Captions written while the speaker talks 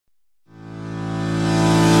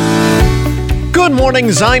Good morning,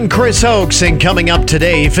 I'm Chris Oakes, and coming up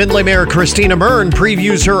today, Findlay Mayor Christina Mern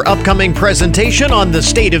previews her upcoming presentation on the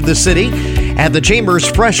state of the city at the Chamber's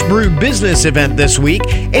Fresh Brew Business event this week,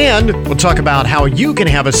 and we'll talk about how you can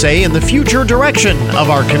have a say in the future direction of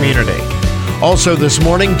our community. Also this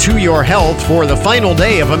morning, To Your Health for the final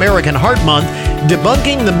day of American Heart Month,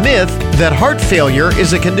 debunking the myth that heart failure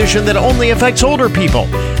is a condition that only affects older people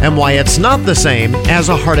and why it's not the same as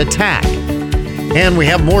a heart attack. And we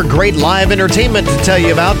have more great live entertainment to tell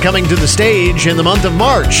you about coming to the stage in the month of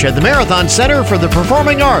March at the Marathon Center for the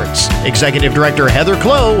Performing Arts. Executive Director Heather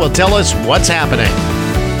Clow will tell us what's happening.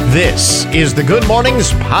 This is the Good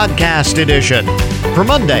Mornings Podcast Edition for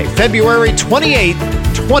Monday, February 28th,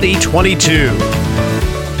 2022.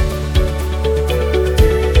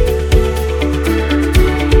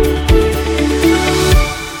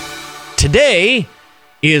 Today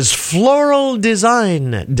is Floral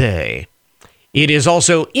Design Day. It is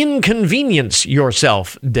also Inconvenience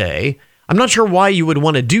Yourself Day. I'm not sure why you would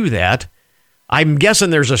want to do that. I'm guessing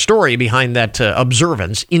there's a story behind that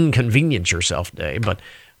observance, Inconvenience Yourself Day, but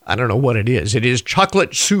I don't know what it is. It is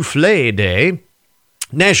Chocolate Souffle Day,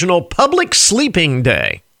 National Public Sleeping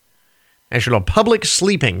Day, National Public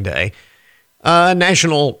Sleeping Day,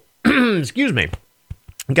 National, excuse me,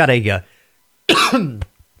 got a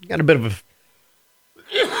bit of a,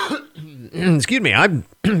 excuse me, I'm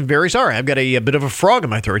very sorry. I've got a bit of a frog in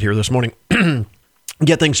my throat here this morning.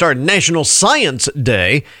 Get things started. National Science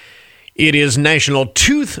Day. It is National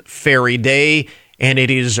Tooth Fairy Day, and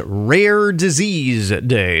it is Rare Disease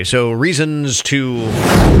Day. So reasons to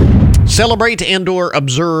celebrate and or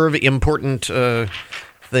observe important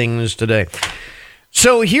things today.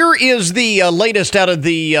 So here is the latest out of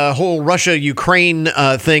the whole Russia-Ukraine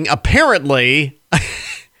thing. Apparently,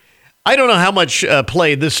 I don't know how much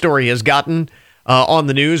play this story has gotten on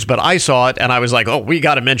the news, but I saw it and I was like, oh, we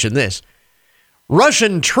got to mention this.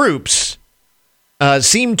 Russian troops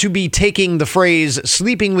seem to be taking the phrase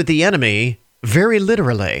sleeping with the enemy very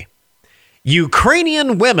literally.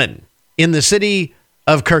 Ukrainian women in the city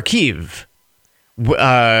of Kharkiv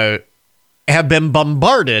have been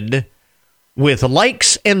bombarded with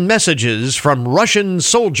likes and messages from Russian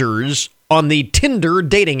soldiers on the Tinder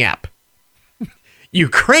dating app.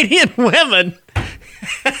 Ukrainian women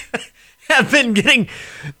have been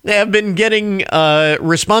getting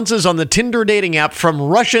responses on the Tinder dating app from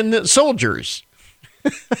Russian soldiers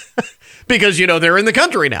because they're in the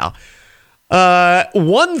country now.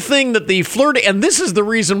 One thing that the flirty, and this is the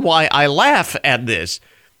reason why I laugh at this,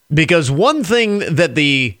 because one thing that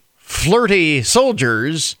the flirty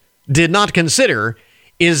soldiers did not consider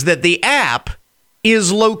is that the app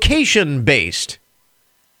is location based,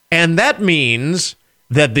 and that means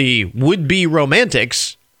that the would-be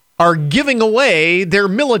romantics are giving away their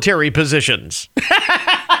military positions.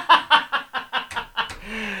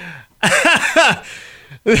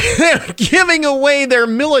 They're giving away their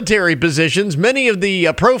military positions. Many of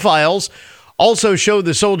the profiles also show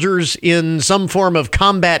the soldiers in some form of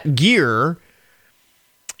combat gear.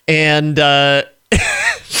 And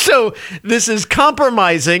so this is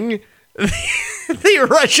compromising the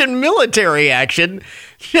Russian military action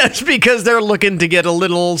just because they're looking to get a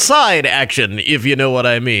little side action, if you know what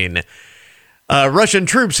I mean. Russian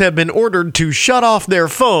troops have been ordered to shut off their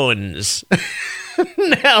phones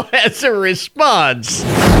now as a response.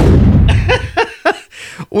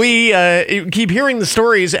 We keep hearing the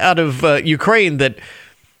stories out of Ukraine that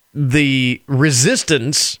the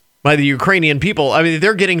resistance by the Ukrainian people, I mean,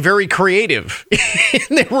 they're getting very creative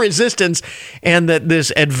in their resistance, and that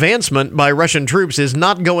this advancement by Russian troops is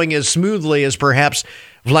not going as smoothly as perhaps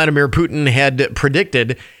Vladimir Putin had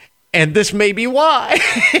predicted, and this may be why.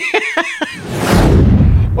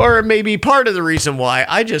 Or it may be part of the reason why.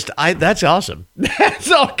 That's awesome.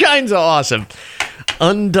 That's all kinds of awesome.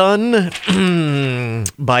 Undone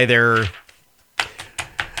by their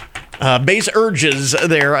base urges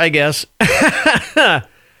there, I guess.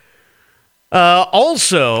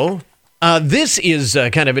 This is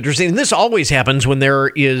kind of interesting. This always happens when there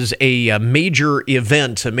is a major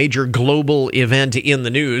event, a major global event in the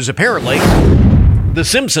news. Apparently, The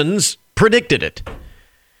Simpsons predicted it.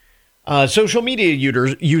 Social media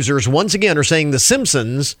users once again are saying The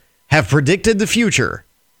Simpsons have predicted the future.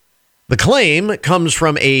 The claim comes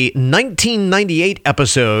from a 1998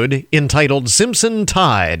 episode entitled Simpson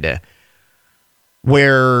Tide,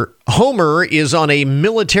 where Homer is on a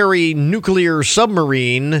military nuclear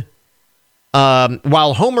submarine.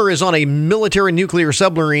 While Homer is on a military nuclear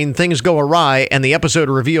submarine, things go awry, and the episode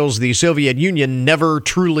reveals the Soviet Union never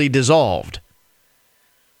truly dissolved.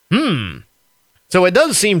 So it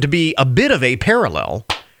does seem to be a bit of a parallel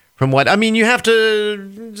from what, I mean, you have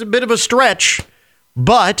to, it's a bit of a stretch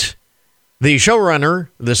But the showrunner,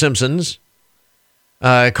 The Simpsons,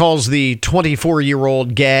 calls the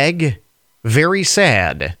 24-year-old gag very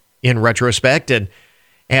sad in retrospect and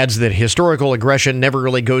adds that historical aggression never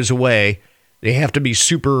really goes away. They have to be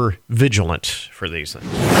super vigilant for these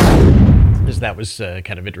things. That was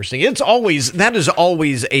kind of interesting. That is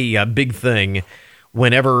always a big thing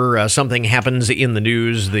whenever something happens in the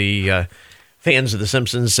news. The fans of The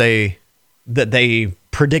Simpsons say that they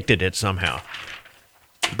predicted it somehow.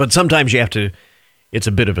 But sometimes it's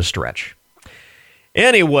a bit of a stretch.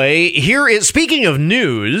 Anyway, speaking of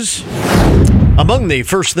news, among the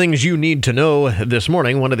first things you need to know this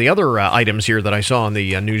morning, one of the other items here that I saw on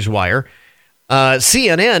the Newswire,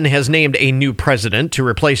 CNN has named a new president to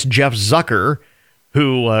replace Jeff Zucker,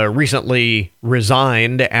 who recently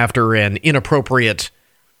resigned after an inappropriate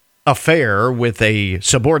affair with a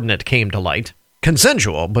subordinate came to light.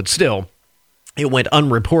 Consensual, but still, it went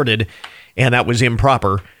unreported, and that was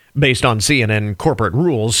improper based on CNN corporate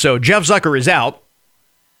rules. So Jeff Zucker is out.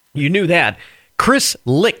 You knew that. Chris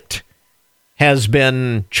Licht has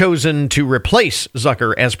been chosen to replace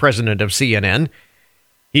Zucker as president of CNN.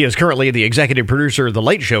 He is currently the executive producer of The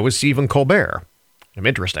Late Show with Stephen Colbert.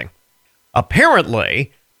 Interesting.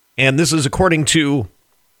 Apparently, and this is according to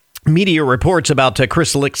media reports about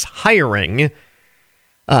Chris Licht's hiring,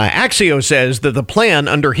 Axios says that the plan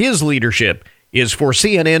under his leadership is for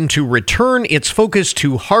CNN to return its focus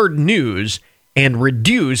to hard news and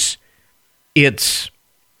reduce its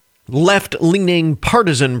left-leaning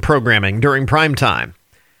partisan programming during prime time.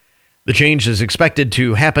 The change is expected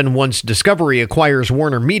to happen once Discovery acquires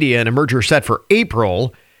Warner Media in a merger set for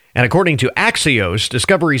April. And according to Axios,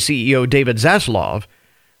 Discovery CEO David Zaslav,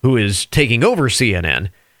 who is taking over CNN,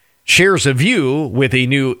 shares a view with the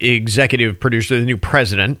new executive producer, the new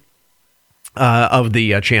president of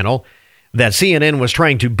the channel, that CNN was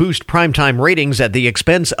trying to boost primetime ratings at the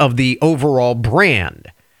expense of the overall brand.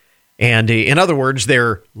 And in other words,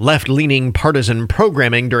 their left-leaning partisan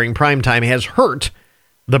programming during primetime has hurt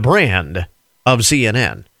the brand of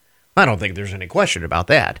CNN. I don't think there's any question about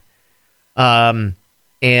that.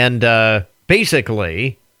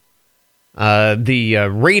 Basically, the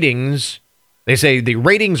ratings, they say the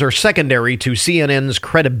ratings are secondary to CNN's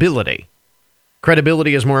credibility.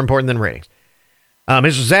 Credibility is more important than ratings.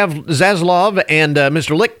 Mr. Zaslav and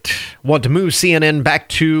Mr. Licht want to move CNN back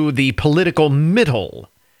to the political middle.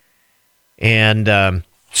 And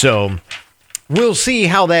so we'll see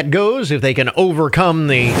how that goes, if they can overcome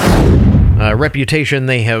the reputation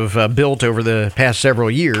they have built over the past several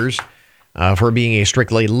years for being a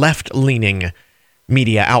strictly left-leaning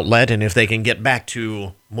media outlet, and if they can get back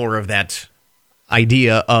to more of that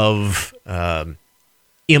idea of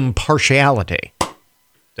impartiality.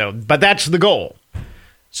 But that's the goal.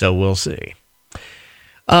 So we'll see.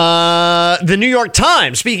 The New York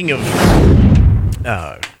Times, speaking of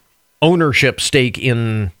ownership stake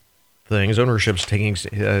in things,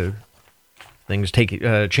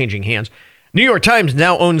 changing hands. New York Times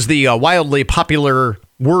now owns the wildly popular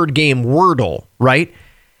word game Wordle, right?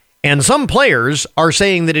 And some players are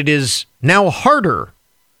saying that it is now harder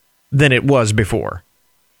than it was before.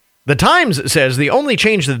 The Times says the only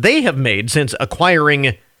change that they have made since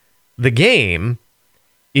acquiring the game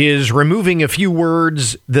is removing a few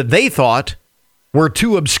words that they thought were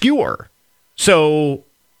too obscure. So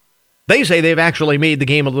they say they've actually made the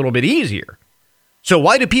game a little bit easier. So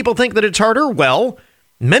why do people think that it's harder? Well,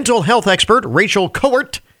 mental health expert Rachel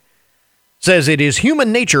Cohort says it is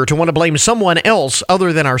human nature to want to blame someone else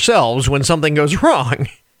other than ourselves when something goes wrong.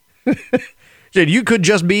 Said you could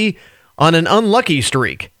just be on an unlucky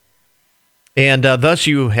streak. And thus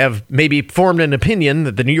you have maybe formed an opinion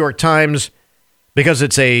that the New York Times, because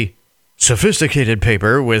it's a sophisticated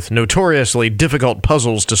paper with notoriously difficult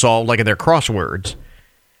puzzles to solve, like in their crosswords.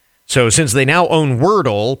 So since they now own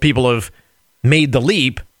Wordle, people have made the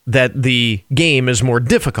leap that the game is more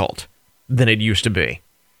difficult than it used to be.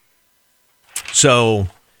 So,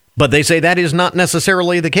 but they say that is not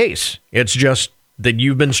necessarily the case. It's just that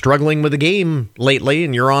you've been struggling with the game lately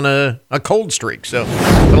and you're on a cold streak. So,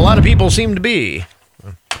 but a lot of people seem to be.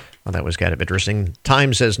 Well, that was kind of interesting.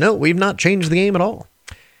 Time says, no, we've not changed the game at all.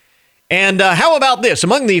 And how about this?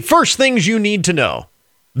 Among the first things you need to know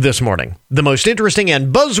this morning, the most interesting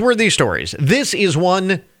and buzzworthy stories. This is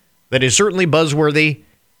one that is certainly buzzworthy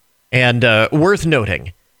and worth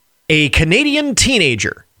noting. A Canadian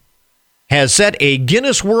teenager has set a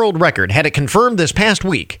Guinness World Record, had it confirmed this past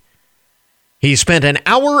week. He spent an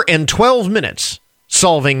hour and 12 minutes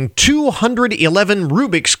solving 211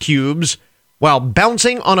 Rubik's Cubes while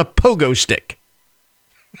bouncing on a pogo stick.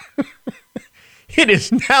 It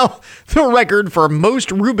is now the record for most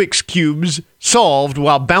Rubik's Cubes solved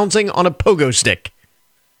while bouncing on a pogo stick.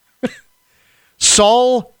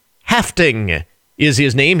 Saul Hafting is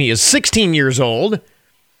his name. He is 16 years old,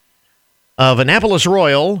 of Annapolis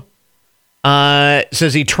Royal.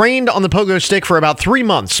 Says he trained on the pogo stick for about 3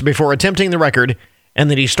 months before attempting the record, and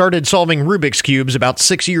that he started solving Rubik's Cubes about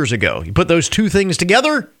 6 years ago. You put those two things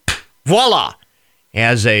together, voila,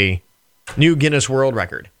 as a new Guinness World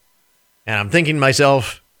Record. And I'm thinking to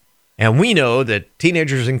myself, and we know that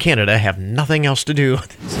teenagers in Canada have nothing else to do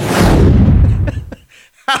with this.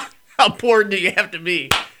 How bored do you have to be?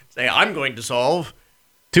 Say, I'm going to solve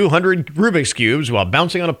 200 Rubik's Cubes while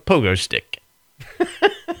bouncing on a pogo stick.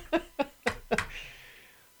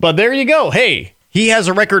 But there you go. Hey, he has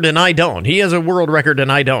a record and I don't. He has a world record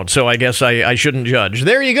and I don't, so I guess I shouldn't judge.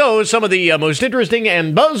 There you go, some of the most interesting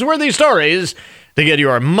and buzzworthy stories to get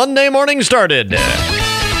your Monday morning started.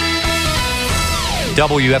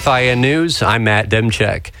 WFIN News, I'm Matt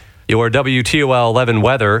Demchek. Your WTOL 11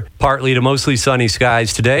 weather, partly to mostly sunny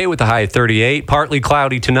skies today with a high of 38, partly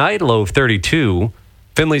cloudy tonight, low of 32.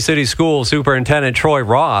 Findlay City School Superintendent Troy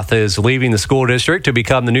Roth is leaving the school district to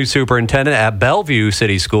become the new superintendent at Bellevue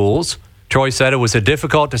City Schools. Troy said it was a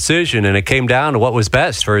difficult decision and it came down to what was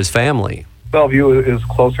best for his family. Bellevue is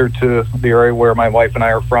closer to the area where my wife and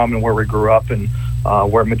I are from and where we grew up and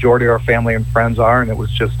where majority of our family and friends are, and it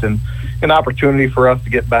was just an opportunity for us to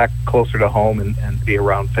get back closer to home and be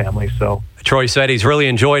around family. So Troy said he's really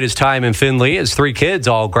enjoyed his time in Findlay. His 3 kids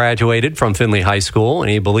all graduated from Findlay High School,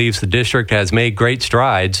 and he believes the district has made great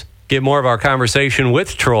strides. Get more of our conversation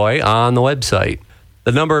with Troy on the website.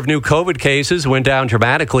 The number of new COVID cases went down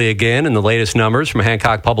dramatically again in the latest numbers from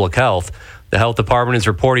Hancock Public Health. The health department is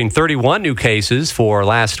reporting 31 new cases for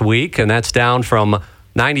last week, and that's down from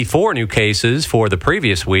 94 new cases for the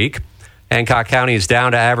previous week. Hancock County is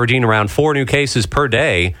down to averaging around 4 new cases per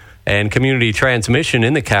day, and community transmission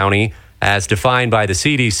in the county, as defined by the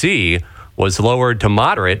CDC, was lowered to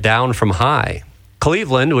moderate, down from high.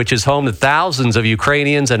 Cleveland, which is home to thousands of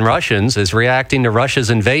Ukrainians and Russians, is reacting to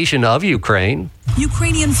Russia's invasion of Ukraine.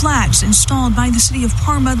 Ukrainian flags installed by the city of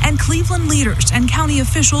Parma and Cleveland leaders and county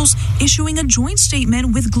officials issuing a joint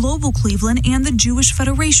statement with Global Cleveland and the Jewish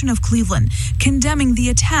Federation of Cleveland, condemning the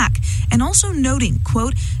attack and also noting,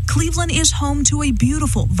 quote, Cleveland is home to a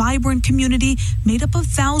beautiful, vibrant community made up of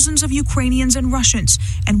thousands of Ukrainians and Russians,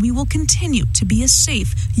 and we will continue to be a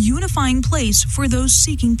safe, unifying place for those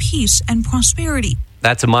seeking peace and prosperity.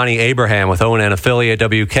 That's Amani Abraham with ONN affiliate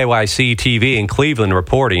WKYC TV in Cleveland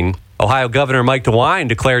reporting. Ohio Governor Mike DeWine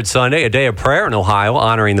declared Sunday a day of prayer in Ohio,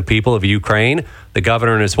 honoring the people of Ukraine. The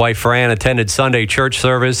governor and his wife Fran attended Sunday church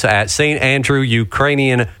service at St. Andrew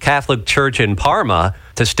Ukrainian Catholic Church in Parma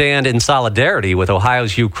to stand in solidarity with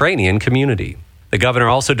Ohio's Ukrainian community. The governor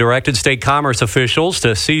also directed state commerce officials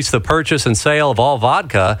to cease the purchase and sale of all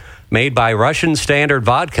vodka made by Russian Standard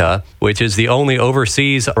Vodka, which is the only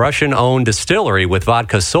overseas Russian-owned distillery with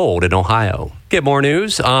vodka sold in Ohio. Get more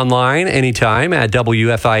news online anytime at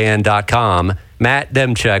WFIN.com. Matt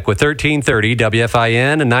Demchek with 1330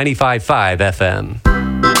 WFIN and 95.5 FM.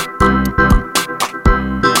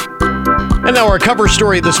 And now our cover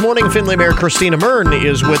story this morning, Findlay Mayor Christina Mern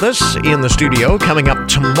is with us in the studio. Coming up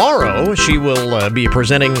tomorrow, she will be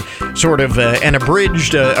presenting sort of an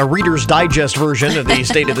abridged, a Reader's Digest version of the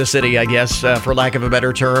State of the City, I guess, for lack of a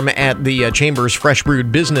better term, at the Chamber's Fresh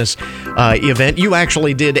Brewed Business event. You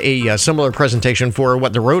actually did a similar presentation for,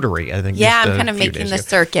 the Rotary, I think. Yeah, I'm kind of making the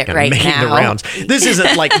circuit right now. The rounds. This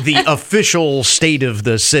isn't like the official State of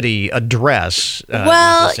the City address.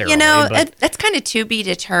 Well, that's kind of to be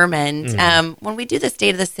determined. When we do the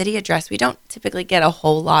State of the City address, we don't typically get a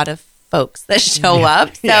whole lot of folks that show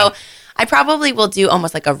up. So I probably will do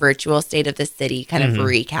almost like a virtual State of the City kind of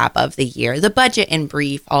recap of the year. The budget in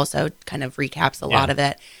brief also kind of recaps a lot of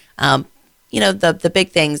it. The big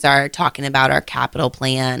things are talking about our capital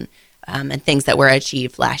plan and things that were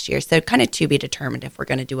achieved last year. So kind of to be determined if we're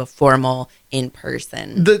going to do a formal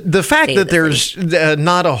in-person. The fact that there's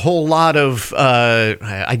not a whole lot of,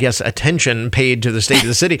 attention paid to the State of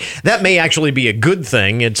the City, that may actually be a good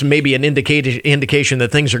thing. It's maybe an indication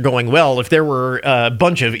that things are going well. If there were a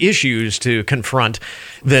bunch of issues to confront,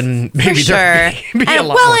 then maybe there would be a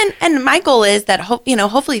lot more. And my goal is that,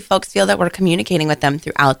 hopefully folks feel that we're communicating with them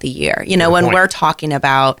throughout the year. When we're talking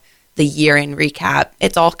about the year-end recap,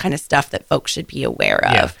 it's all kind of stuff that folks should be aware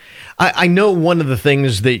of. Yeah. I know one of the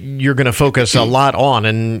things that you're going to focus a lot on,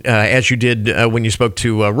 and as you did when you spoke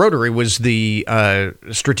to Rotary, was the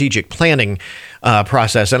strategic planning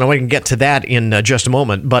process. And I want to get to that in just a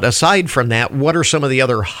moment. But aside from that, what are some of the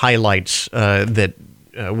other highlights that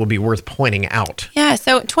will be worth pointing out? Yeah,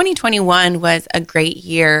 so 2021 was a great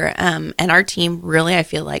year, and our team really, I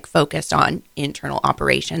feel like, focused on internal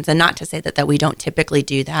operations. And not to say that we don't typically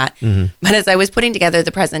do that, but as I was putting together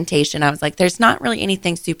the presentation, I was like, there's not really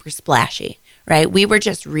anything super splashy, right? We were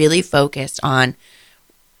just really focused on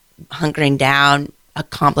hunkering down,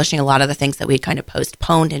 accomplishing a lot of the things that we kind of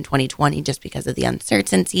postponed in 2020 just because of the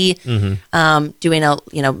uncertainty. Doing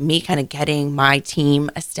me kind of getting my team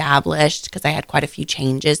established because I had quite a few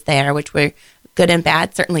changes there, which were good and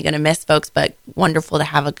bad. Certainly going to miss folks, but wonderful to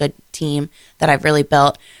have a good team that I've really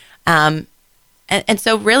built. And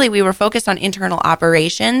so really we were focused on internal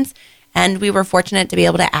operations, and we were fortunate to be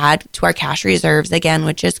able to add to our cash reserves again,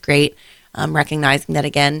 which is great. Recognizing that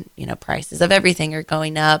again, prices of everything are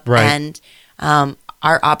going up, right. And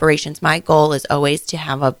our operations, my goal is always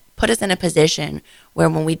to put us in a position where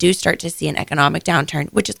when we do start to see an economic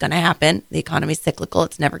downturn, which is going to happen, the economy is cyclical,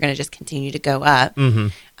 it's never going to just continue to go up,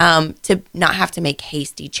 to not have to make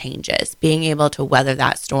hasty changes, being able to weather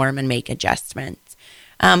that storm and make adjustments.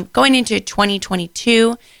 Going into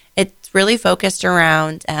 2022, it's really focused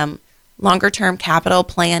around longer term capital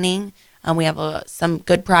planning. We have some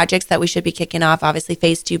good projects that we should be kicking off. Obviously,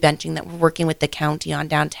 Phase 2 benching that we're working with the county on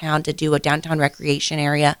downtown to do a downtown recreation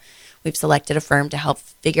area. We've selected a firm to help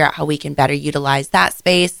figure out how we can better utilize that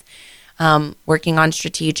space. Working on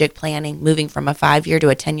strategic planning, moving from a 5-year to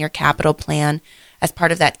a 10-year capital plan. As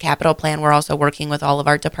part of that capital plan, we're also working with all of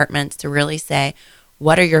our departments to really say,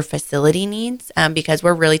 what are your facility needs? Because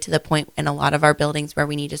we're really to the point in a lot of our buildings where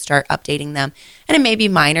we need to start updating them. And it may be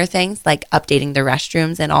minor things like updating the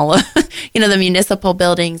restrooms and all of, the municipal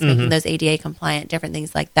buildings, making those ADA compliant, different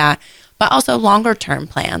things like that. But also longer term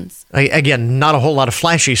plans. Again, not a whole lot of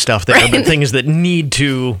flashy stuff there, right. But things that need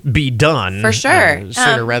to be done for sure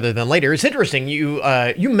sooner rather than later. It's interesting. You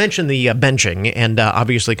mentioned the benching and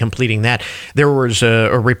obviously completing that. There was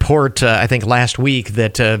a report, I think, last week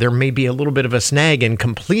that there may be a little bit of a snag in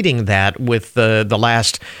completing that with the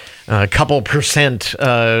last couple percent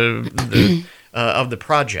of the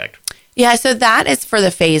project. Yeah, so that is for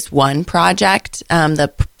the Phase 1 project,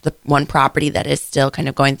 the one property that is still kind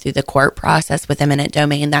of going through the court process with eminent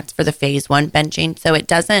domain. That's for the Phase 1 benching. So it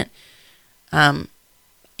doesn't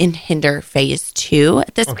hinder Phase 2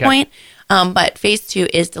 at this point. But Phase 2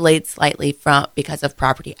 is delayed slightly because of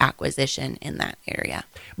property acquisition in that area.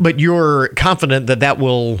 But you're confident that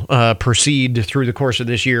will proceed through the course of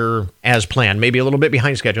this year as planned, maybe a little bit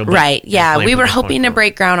behind schedule. Right, yeah. We were hoping to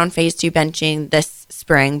break ground on Phase 2 benching this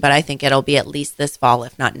spring, but I think it'll be at least this fall,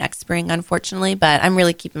 if not next spring, unfortunately. But I'm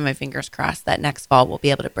really keeping my fingers crossed that next fall we'll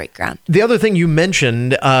be able to break ground. The other thing you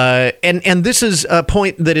mentioned, and this is a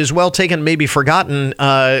point that is well taken, maybe forgotten,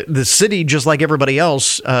 the city, just like everybody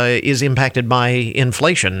else, is impacted by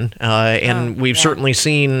inflation. And we've certainly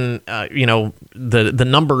seen, the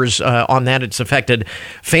numbers on that. It's affected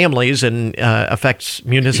families and affects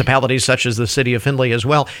municipalities such as the city of Findlay as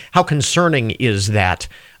well. How concerning is that,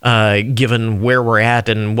 given where we're at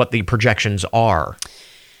and what the projections are?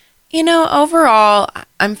 Overall,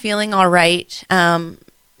 I'm feeling all right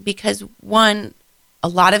because, one, a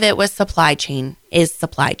lot of it was supply chain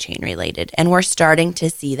related, and we're starting to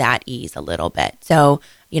see that ease a little bit. So,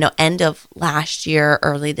 end of last year,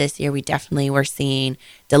 early this year, we definitely were seeing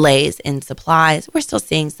delays in supplies. We're still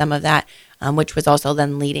seeing some of that, which was also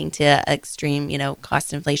then leading to extreme,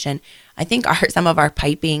 cost inflation. I think some of our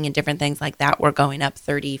piping and different things like that were going up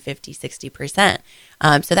 30, 50, 60%.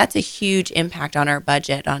 So that's a huge impact on our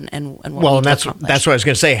budget and what we that's what I was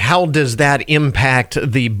going to say. How does that impact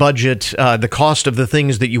the budget, the cost of the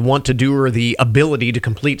things that you want to do, or the ability to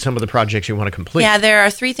complete some of the projects you want to complete? Yeah, there are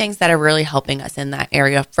 3 things that are really helping us in that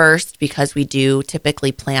area. First, because we do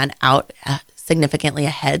typically plan out significantly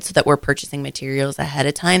ahead so that we're purchasing materials ahead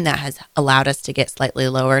of time. That has allowed us to get slightly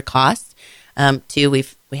lower costs. 2,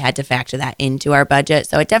 we had to factor that into our budget.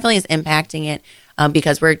 So it definitely is impacting it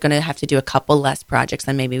because we're going to have to do a couple less projects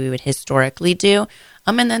than maybe we would historically do.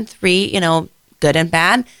 And then 3, good and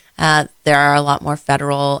bad. There are a lot more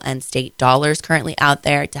federal and state dollars currently out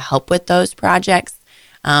there to help with those projects.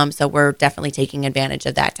 So we're definitely taking advantage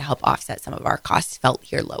of that to help offset some of our costs felt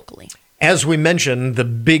here locally. As we mentioned, the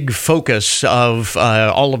big focus of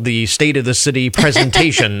all of the State of the City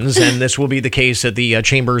presentations, and this will be the case at the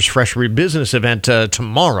Chamber's Fresh Business event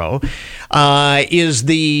tomorrow, is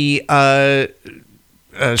the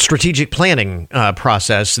strategic planning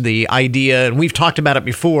process. The idea, and we've talked about it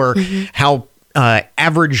before, how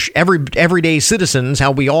average everyday citizens,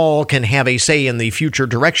 how we all can have a say in the future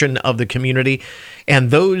direction of the community,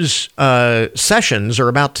 and those sessions are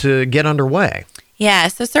about to get underway. Yeah,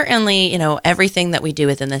 so certainly, everything that we do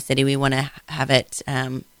within the city, we want to have it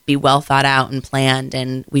be well thought out and planned,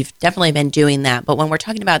 and we've definitely been doing that. But when we're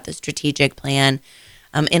talking about the strategic plan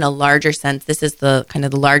in a larger sense, this is the kind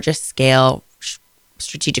of the largest scale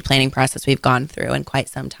strategic planning process we've gone through in quite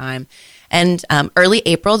some time. And early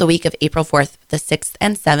April, the week of April 4th, the 6th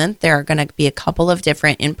and 7th, there are going to be a couple of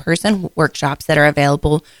different in-person workshops that are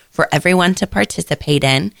available for everyone to participate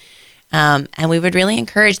in. And we would really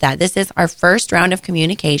encourage that. This is our first round of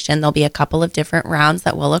communication. There'll be a couple of different rounds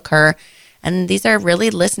that will occur. And these are really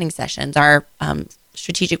listening sessions. Our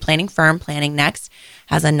strategic planning firm, Planning Next,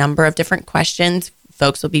 has a number of different questions.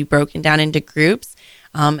 Folks will be broken down into groups,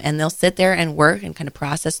 and they'll sit there and work and kind of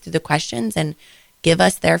process through the questions and give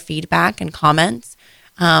us their feedback and comments.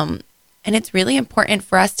 And it's really important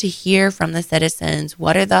for us to hear from the citizens.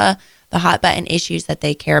 What are the hot button issues that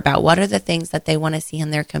they care about? What are the things that they want to see in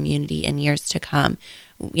their community in years to come?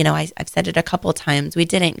 You know, I've said it a couple of times. We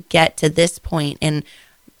didn't get to this point in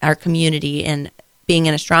our community and being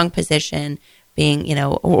in a strong position, being, you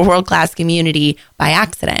know, a world-class community by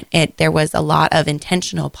accident. There was a lot of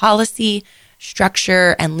intentional policy,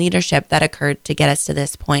 structure, and leadership that occurred to get us to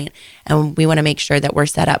this point. And we want to make sure that we're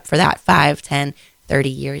set up for that 5, 10, 30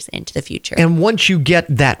 years into the future. And once you get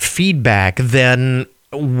that feedback, then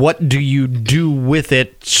what do you do with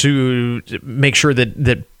it to make sure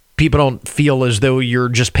that people don't feel as though you're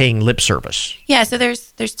just paying lip service? Yeah, so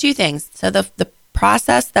there's two things. So the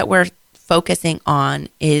process that we're focusing on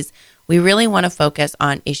is we really want to focus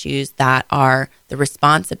on issues that are the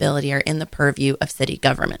responsibility or in the purview of city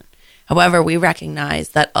government. However, we recognize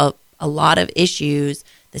that a lot of issues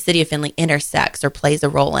the city of Findlay intersects or plays a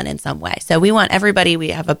role in some way. So we want everybody, we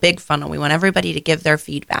have a big funnel. We want everybody to give their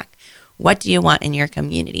feedback. What do you want in your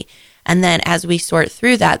community? And then as we sort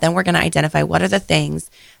through that, then we're going to identify what are the things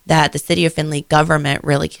that the city of Findlay government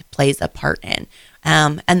really plays a part in.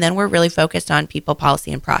 And then we're really focused on people,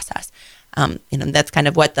 policy, and process. That's kind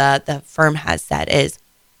of what the firm has said is,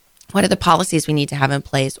 what are the policies we need to have in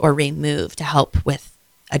place or remove to help with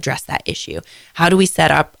address that issue? How do we set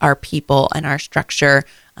up our people and our structure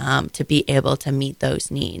to be able to meet those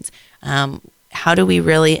needs? How do we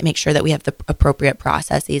really make sure that we have the appropriate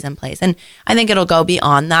processes in place? And I think it'll go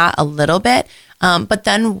beyond that a little bit. But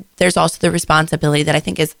then there's also the responsibility that I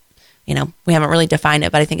think is, we haven't really defined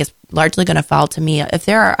it, but I think it's largely going to fall to me. If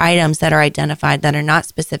there are items that are identified that are not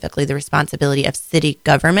specifically the responsibility of city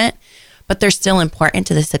government, but they're still important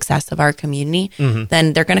to the success of our community,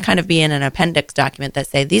 then they're going to kind of be in an appendix document that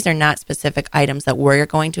say, these are not specific items that we're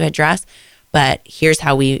going to address, but here's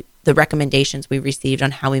how the recommendations we received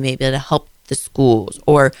on how we may be able to help the schools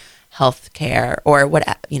or healthcare or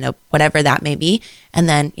whatever that may be. And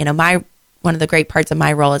then, one of the great parts of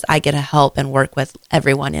my role is I get to help and work with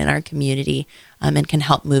everyone in our community and can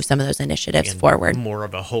help move some of those initiatives forward. More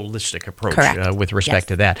of a holistic approach with Yes. respect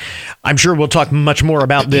to that. I'm sure we'll talk much more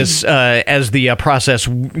about this as the process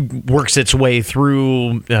works its way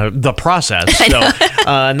through the process. So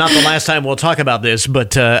not the last time we'll talk about this,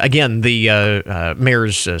 but again, the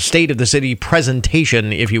Mayor's State of the City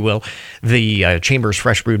presentation, if you will, the Chamber's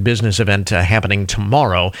Fresh Brewed Business event happening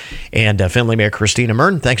tomorrow. And Findlay Mayor Christina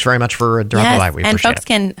Mern, thanks very much for dropping by. We appreciate it. And folks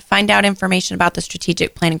can find out information about the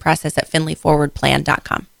strategic planning process at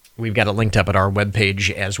FindlayForwardPlan.com. We've got it linked up at our webpage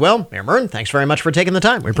as well. Mayor Mern, thanks very much for taking the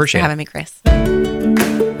time. We appreciate it. Thanks for having me, Chris.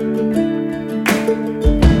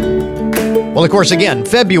 Well, of course, again,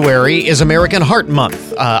 February is American Heart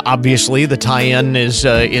Month. Obviously, the tie-in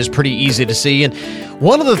is pretty easy to see. And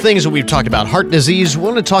one of the things that we've talked about, heart disease, we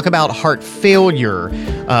want to talk about heart failure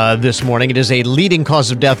this morning. It is a leading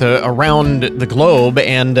cause of death around the globe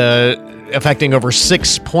and affecting over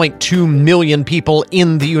 6.2 million people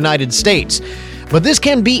in the United States. But this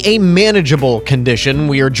can be a manageable condition.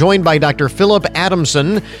 We are joined by Dr. Philip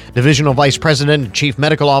Adamson, Divisional Vice President and Chief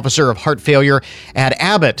Medical Officer of Heart Failure at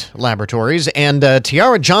Abbott Laboratories, and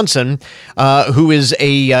Tiara Johnson, who is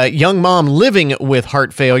a young mom living with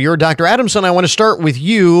heart failure. Dr. Adamson, I want to start with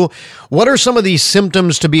you. What are some of the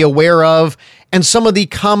symptoms to be aware of and some of the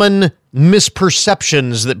common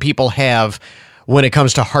misperceptions that people have when it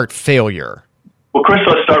comes to heart failure? Well, Chris,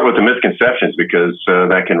 let's start with the misconceptions because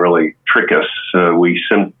that can really trick us.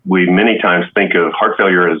 We many times think of heart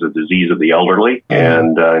failure as a disease of the elderly,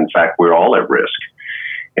 and in fact, we're all at risk.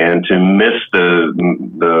 And to miss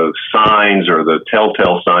the signs or the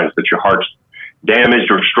telltale signs that your heart's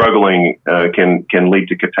damaged or struggling can lead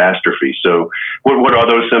to catastrophe. So, what are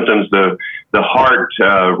those symptoms? The heart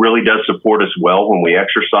really does support us well when we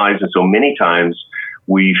exercise, and so many times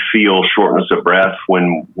we feel shortness of breath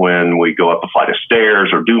when we go up a flight of stairs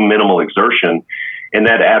or do minimal exertion. And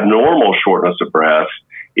that abnormal shortness of breath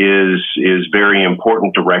is very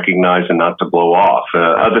important to recognize and not to blow off.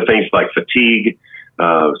 Other things like fatigue,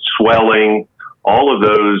 swelling. All of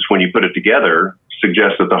those, when you put it together,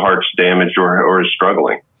 suggest that the heart's damaged or is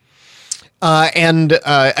struggling.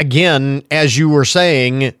 Again, as you were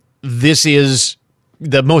saying, this is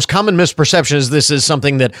the most common misperception is this is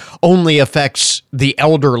something that only affects the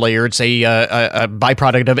elderly, or it's a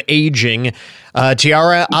byproduct of aging.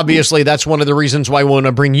 Tiara, obviously, that's one of the reasons why I want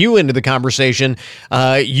to bring you into the conversation.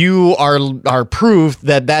 You are proof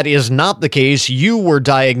that is not the case. You were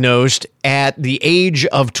diagnosed at the age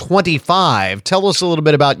of 25. Tell us a little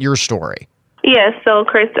bit about your story. Yes, so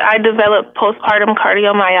Chris, I developed postpartum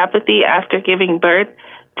cardiomyopathy after giving birth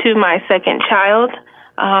to my second child.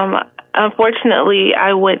 Unfortunately,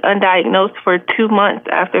 I went undiagnosed for 2 months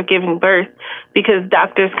after giving birth because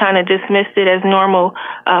doctors kind of dismissed it as normal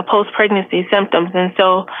post-pregnancy symptoms. And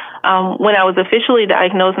so when I was officially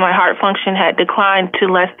diagnosed, my heart function had declined to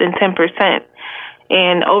less than 10%.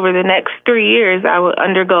 And over the next 3 years, I would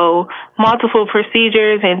undergo multiple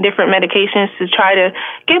procedures and different medications to try to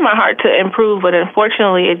get my heart to improve, but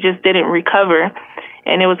unfortunately, it just didn't recover.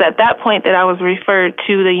 And it was at that point that I was referred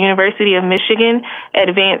to the University of Michigan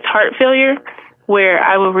Advanced Heart Failure, where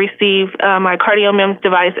I will receive my CardioMEMS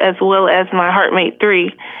device as well as my HeartMate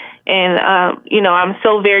 3. And, I'm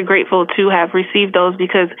so very grateful to have received those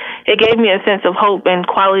because it gave me a sense of hope and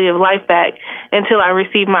quality of life back until I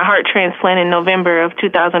received my heart transplant in November of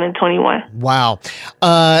 2021. Wow.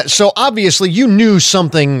 So obviously you knew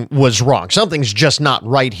something was wrong. Something's just not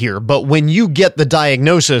right here. But when you get the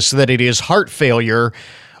diagnosis that it is heart failure,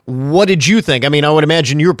 what did you think? I mean, I would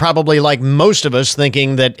imagine you were probably like most of us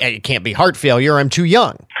thinking that it can't be heart failure. I'm too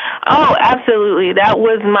young. Oh, absolutely. That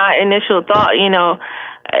was my initial thought. You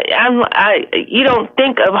don't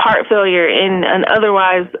think of heart failure in an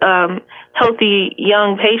otherwise healthy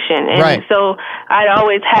young patient. And right. So I'd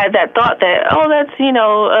always had that thought that, that's, an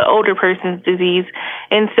older person's disease.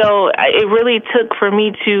 And so it really took for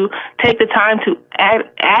me to take the time to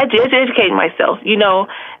educate myself,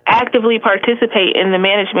 actively participate in the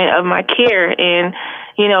management of my care. And,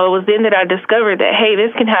 it was then that I discovered that, hey,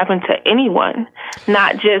 this can happen to anyone,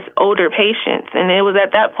 not just older patients. And it was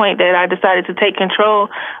at that point that I decided to take control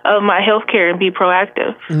of my healthcare and be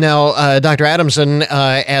proactive. Now, Dr. Adamson,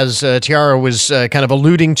 as Tiara was kind of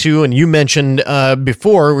alluding to, and you mentioned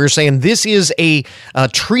before, we were saying this is a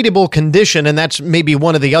treatable condition, and that's maybe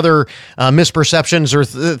one of the other misperceptions or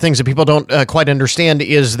things that people don't quite understand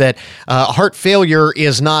is that heart failure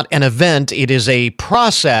is not an event, it is a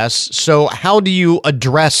process. So how do you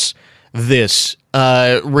address this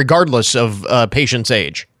regardless of patient's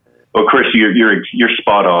age? Well, Chris, you're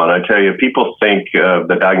spot on. I tell you, people think of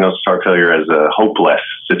the diagnosis of heart failure as a hopeless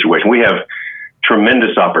situation. We have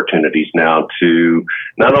tremendous opportunities now to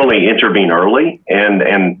not only intervene early, and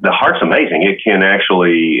the heart's amazing. It can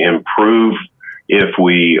actually improve if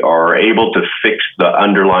we are able to fix the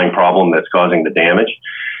underlying problem that's causing the damage.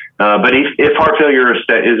 But if heart failure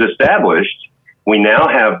is established, we now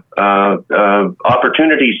have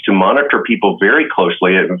opportunities to monitor people very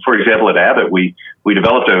closely. For example, at Abbott, we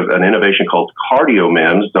developed an innovation called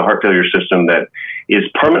CardioMEMS, the heart failure system that is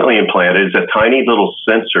permanently implanted. It's a tiny little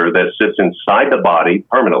sensor that sits inside the body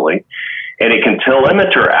permanently, and it can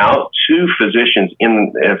telemeter out to physicians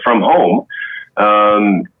from home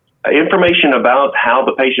information about how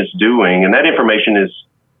the patient's doing, and that information is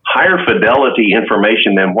higher fidelity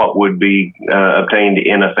information than what would be obtained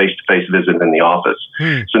in a face-to-face visit in the office.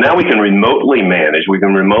 So now we can remotely manage, we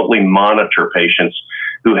can remotely monitor patients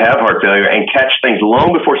who have heart failure and catch things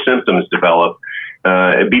long before symptoms develop,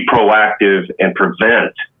 be proactive and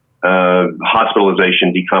prevent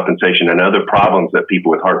hospitalization, decompensation, and other problems that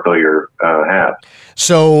people with heart failure have.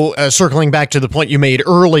 So circling back to the point you made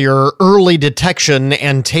earlier, early detection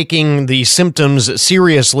and taking the symptoms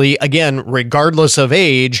seriously, again, regardless of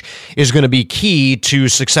age, is going to be key to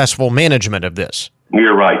successful management of this.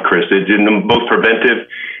 You're right, Chris. It's in both preventive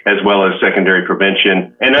as well as secondary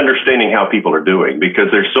prevention and understanding how people are doing, because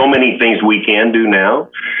there's so many things we can do now.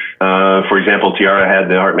 For example, Tiara had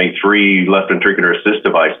the HeartMate 3 left ventricular assist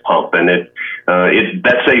device pump, and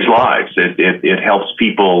that saves lives. It helps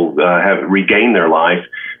people regain their life,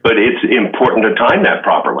 but it's important to time that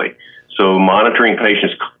properly. So monitoring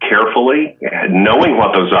patients carefully, knowing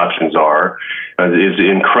what those options are, is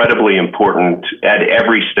incredibly important at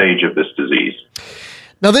every stage of this disease.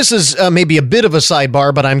 Now, this is maybe a bit of a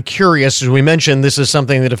sidebar, but I'm curious. As we mentioned, this is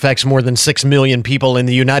something that affects more than 6 million people in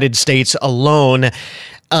the United States alone.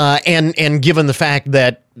 And given the fact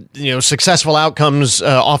that successful outcomes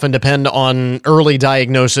often depend on early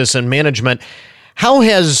diagnosis and management, how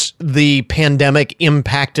has the pandemic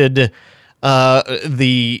impacted all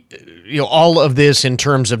of this in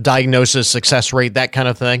terms of diagnosis, success rate, that kind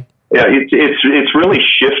of thing? Yeah, it's really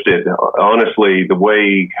honestly, the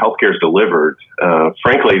way healthcare is delivered,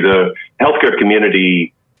 frankly, the healthcare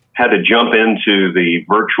community had to jump into the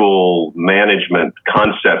virtual management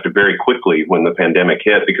concept very quickly when the pandemic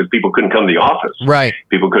hit because people couldn't come to the office. Right.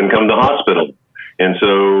 People couldn't come to the hospital. And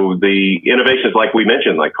so the innovations, like we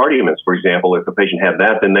mentioned, like CardioMEMS, for example, if the patient had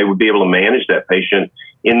that, then they would be able to manage that patient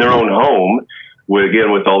in their own home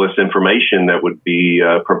with all this information that would be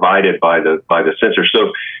provided by the sensor.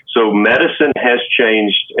 So medicine has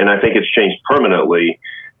changed, and I think it's changed permanently,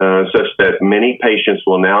 such that many patients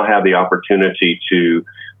will now have the opportunity to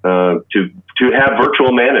have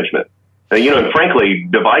virtual management. And frankly,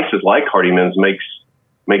 devices like CardioMEMS makes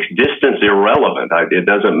distance irrelevant. It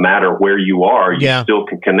doesn't matter where you are. You still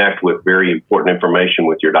can connect with very important information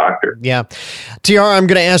with your doctor. Yeah. Tiara, I'm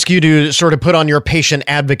going to ask you to sort of put on your patient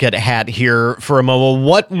advocate hat here for a moment.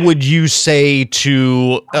 What would you say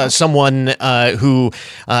to someone who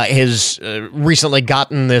has recently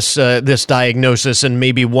gotten this diagnosis and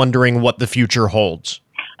maybe wondering what the future holds?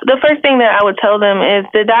 The first thing that I would tell them is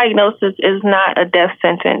the diagnosis is not a death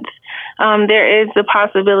sentence. There is the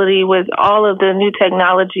possibility with all of the new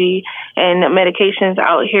technology and medications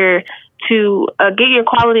out here to get your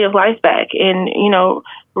quality of life back and,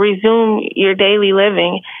 resume your daily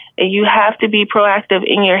living. You have to be proactive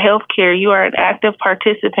in your health care. You are an active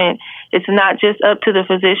participant. It's not just up to the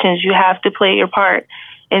physicians. You have to play your part.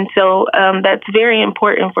 And so that's very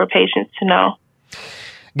important for patients to know.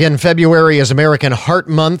 Again, February is American Heart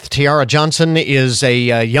Month. Tiara Johnson is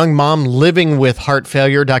a young mom living with heart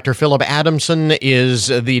failure. Dr. Philip Adamson is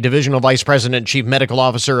the Divisional Vice President, Chief Medical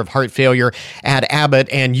Officer of Heart Failure at Abbott.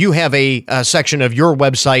 And you have a section of your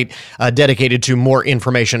website dedicated to more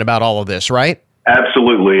information about all of this, right?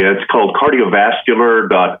 Absolutely. It's called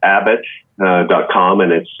cardiovascular.abbott.com,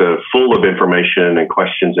 and it's full of information and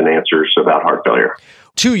questions and answers about heart failure.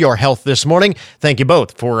 To your health this morning. Thank you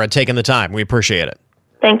both for taking the time. We appreciate it.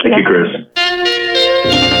 Thank you. Thank you, Chris.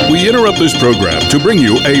 We interrupt this program to bring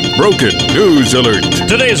you a broken news alert.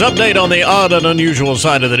 Today's update on the odd and unusual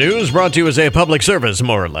side of the news brought to you as a public service,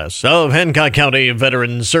 more or less, of Hancock County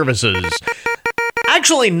Veteran Services.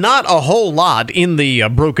 Actually, not a whole lot in the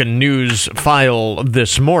broken news file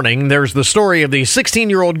this morning. There's the story of the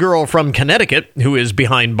 16-year-old girl from Connecticut who is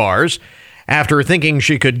behind bars after thinking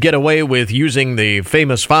she could get away with using the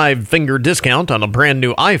famous 5-finger discount on a brand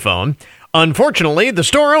new iPhone. Unfortunately, the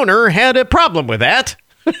store owner had a problem with that,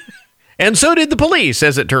 and so did the police,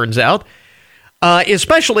 as it turns out,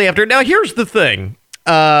 especially after... Now, here's the thing.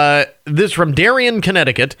 This from Darien,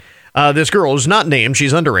 Connecticut. This girl is not named.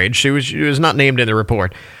 She's underage. She was not named in the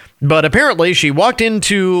report. But apparently, she walked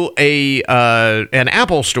into an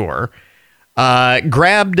Apple store,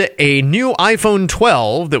 grabbed a new iPhone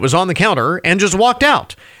 12 that was on the counter, and just walked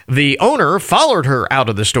out. The owner followed her out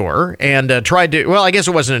of the store and tried to, well, I guess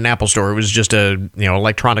it wasn't an Apple store. It was just a,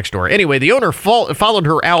 electronic store. Anyway, the owner followed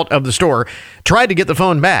her out of the store, tried to get the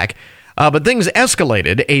phone back, but things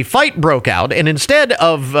escalated. A fight broke out, and instead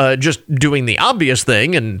of just doing the obvious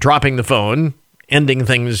thing and dropping the phone, ending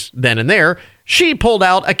things then and there, she pulled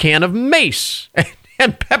out a can of mace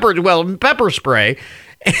and pepper spray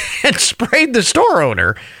and sprayed the store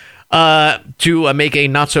owner to make a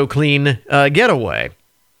not-so-clean getaway.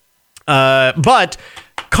 But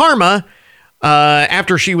karma,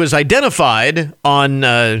 after she was identified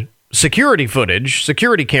on security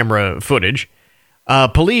camera footage,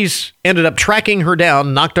 police ended up tracking her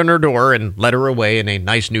down, knocked on her door, and led her away in a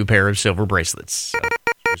nice new pair of silver bracelets.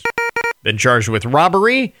 She's been charged with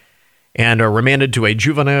robbery and remanded to a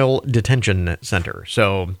juvenile detention center.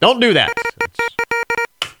 So don't do that.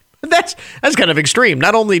 That's kind of extreme.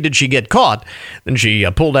 Not only did she get caught, then she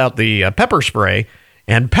pulled out the pepper spray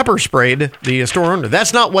and pepper sprayed the store owner.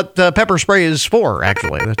 That's not what pepper spray is for,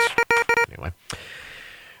 actually. Anyway.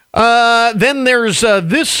 Then there's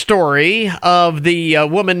this story of the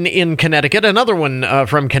woman in Connecticut, another one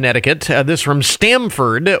from Connecticut, this from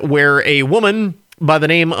Stamford, where a woman by the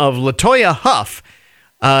name of LaToya Huff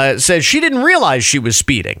says she didn't realize she was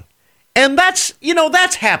speeding. And that's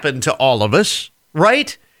happened to all of us,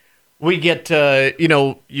 right? We get,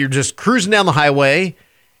 you're just cruising down the highway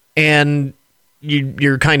and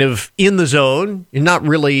you're kind of in the zone. You're not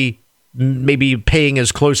really maybe paying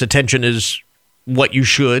as close attention as what you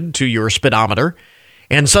should to your speedometer.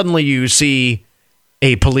 And suddenly you see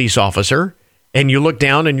a police officer and you look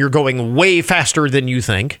down and you're going way faster than you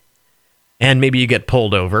think. And maybe you get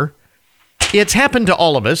pulled over. It's happened to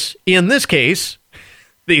all of us. In this case,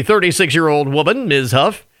 the 36-year-old woman, Ms.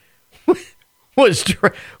 Huff, was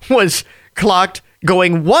clocked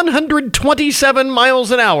going 127 miles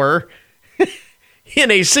an hour in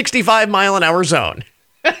a 65-mile-an-hour zone.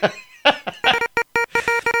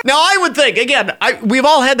 Now, I would think, again, we've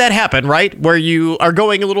all had that happen, right? Where you are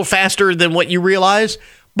going a little faster than what you realize.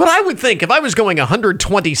 But I would think if I was going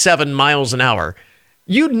 127 miles an hour,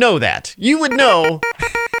 you'd know that. You would know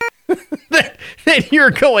that you're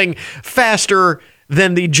going faster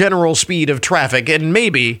than the general speed of traffic. And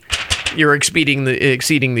maybe you're exceeding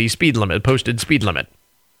the speed limit, posted speed limit.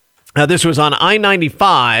 This was on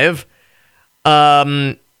I-95.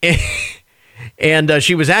 And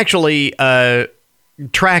she was actually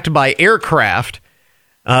tracked by aircraft.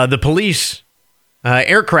 The police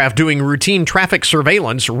aircraft doing routine traffic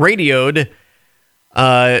surveillance radioed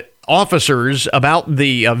officers about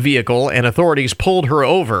the vehicle, and authorities pulled her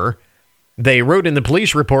over. They wrote in the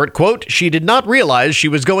police report, quote, "She did not realize she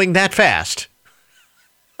was going that fast."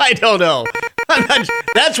 I don't know.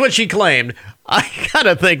 That's what she claimed. I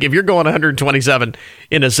gotta think, if you're going 127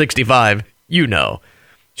 in a 65, you know.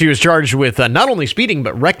 She was charged with not only speeding,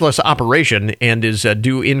 but reckless operation, and is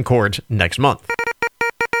due in court next month.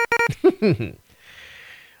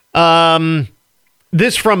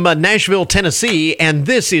 This from Nashville, Tennessee, and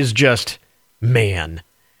this is just, man,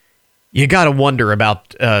 you got to wonder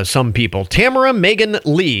about some people. Tamara Megan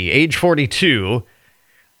Lee, age 42,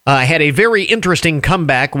 had a very interesting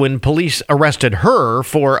comeback when police arrested her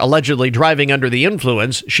for allegedly driving under the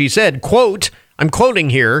influence. She said, quote, I'm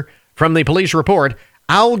quoting here from the police report,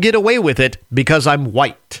 "I'll get away with it because I'm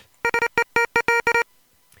white."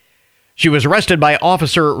 She was arrested by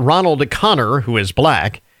Officer Ronald Connor, who is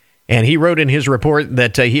black, and he wrote in his report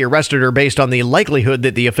that he arrested her based on the likelihood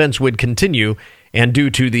that the offense would continue and due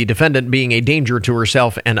to the defendant being a danger to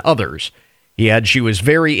herself and others. He adds she was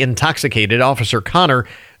very intoxicated. Officer Connor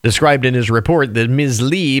described in his report that Ms.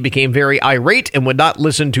 Lee became very irate and would not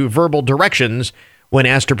listen to verbal directions when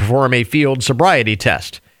asked to perform a field sobriety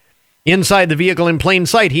test. Inside the vehicle in plain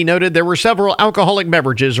sight, he noted there were several alcoholic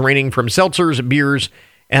beverages ranging from seltzers, beers,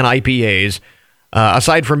 and IPAs.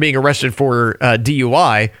 Aside from being arrested for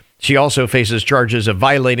DUI, she also faces charges of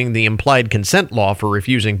violating the implied consent law for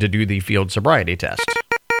refusing to do the field sobriety test.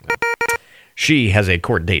 She has a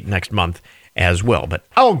court date next month as well, but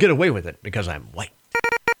I'll get away with it because I'm white.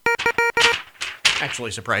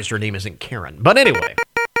 Actually surprised her name isn't Karen, but anyway.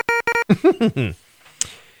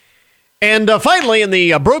 And finally, in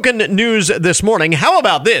the broken news this morning, how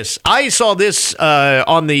about this? I saw this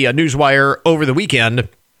on the Newswire over the weekend,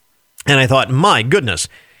 and I thought, my goodness,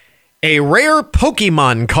 a rare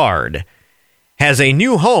Pokemon card has a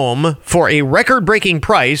new home for a record-breaking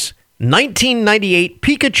price, 1998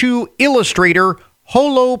 Pikachu Illustrator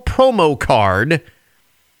Holo Promo Card,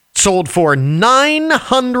 sold for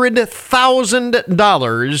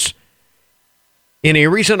 $900,000 in a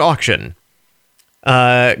recent auction.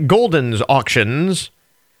 Golden's Auctions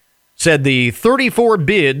said the 34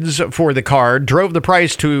 bids for the card drove the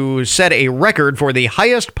price to set a record for the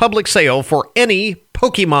highest public sale for any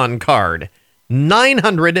Pokemon card,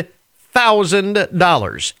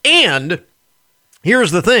 $900,000. And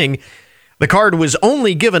here's the thing, the card was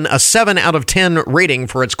only given a 7 out of 10 rating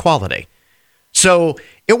for its quality. So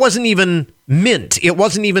it wasn't even mint. It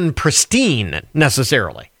wasn't even pristine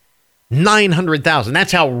necessarily. 900,000.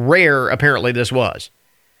 That's how rare apparently this was.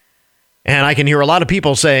 And I can hear a lot of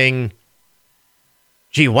people saying,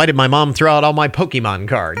 gee, why did my mom throw out all my Pokemon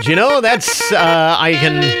cards? You know, that's, I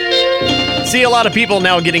can see a lot of people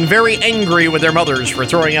now getting very angry with their mothers for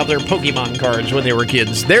throwing out their Pokemon cards when they were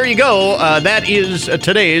kids. There you go. That is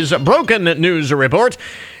today's Broken News Report.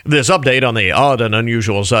 This update on the odd and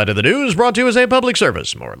unusual side of the news brought to you as a public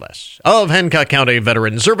service, more or less, of Hancock County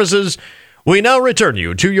Veteran Services. We now return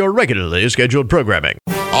you to your regularly scheduled programming.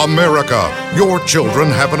 America, your children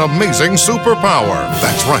have an amazing superpower.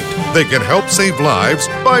 That's right. They can help save lives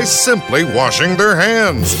by simply washing their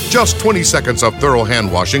hands. Just 20 seconds of thorough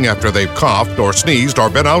hand washing after they've coughed or sneezed or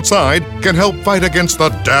been outside can help fight against the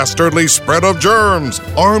dastardly spread of germs.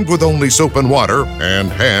 Armed with only soap and water and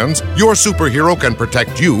hands, your superhero can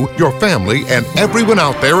protect you, your family, and everyone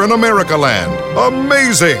out there in America land.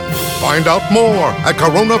 Amazing! Find out more at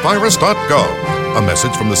coronavirus.gov. A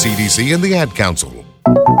message from the CDC and the Ad Council.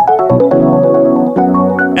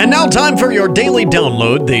 And now time for your daily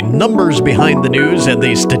download, the numbers behind the news and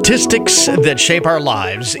the statistics that shape our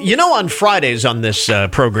lives. You know, on Fridays on this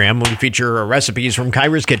program, we feature recipes from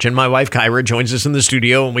Kyra's Kitchen. My wife, Kyra, joins us in the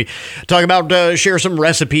studio, and we talk about, share some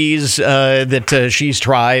recipes that she's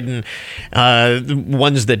tried and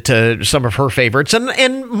ones that some of her favorites.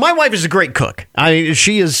 And my wife is a great cook.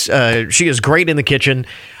 She is great in the kitchen.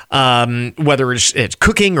 Whether it's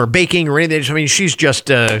cooking or baking or anything, I mean, she's just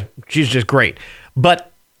great. But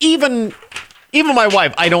even my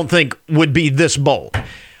wife, I don't think, would be this bold.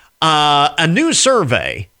 A new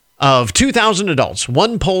survey of 2,000 adults,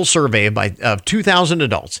 one poll survey of 2,000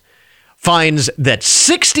 adults, finds that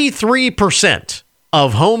 63%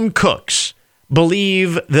 of home cooks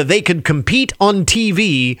believe that they could compete on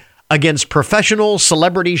TV against professional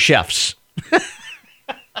celebrity chefs.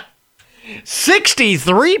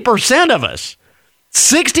 63% of us.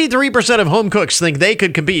 63% of home cooks think they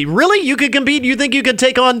could compete. Really? You could compete? You think you could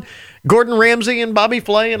take on Gordon Ramsay and Bobby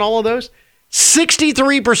Flay and all of those?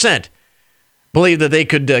 63% believe that they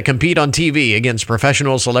could compete on TV against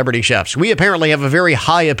professional celebrity chefs. We apparently have a very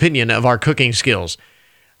high opinion of our cooking skills.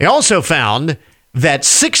 They also found that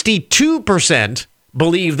 62%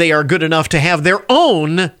 believe they are good enough to have their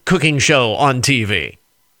own cooking show on TV.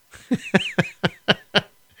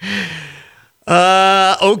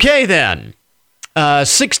 Okay, then.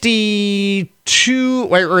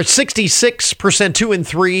 66%, 2 and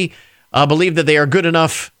 3, believe that they are good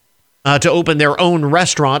enough to open their own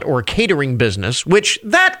restaurant or catering business, which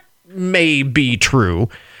that may be true.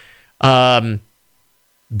 But,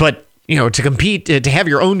 to compete, to have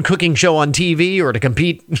your own cooking show on TV or to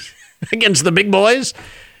compete against the big boys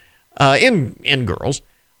and girls,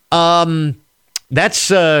 that's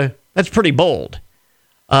pretty bold.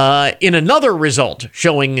 In another result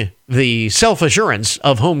showing the self-assurance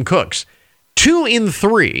of home cooks, 2 in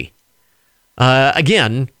 3,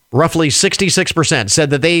 again, roughly 66%, said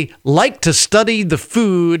that they like to study the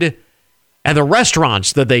food at the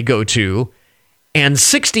restaurants that they go to, and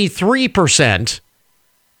 63%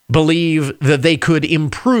 believe that they could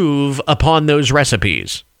improve upon those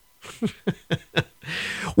recipes.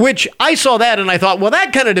 Which I saw that and I thought, well,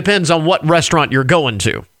 that kind of depends on what restaurant you're going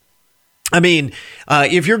to. I mean,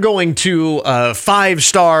 if you're going to a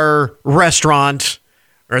 5-star restaurant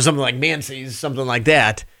or something like Nancy's, something like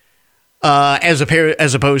that, as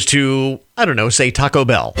opposed to, I don't know, say Taco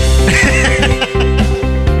Bell.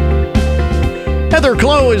 Heather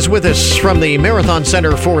Clow is with us from the Marathon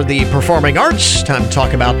Center for the Performing Arts. Time to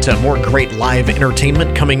talk about more great live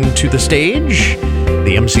entertainment coming to the stage.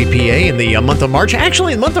 The MCPA in the month of March.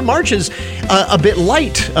 Actually, the month of March is a bit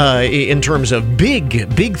light in terms of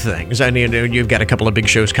big things. I mean, you've got a couple of big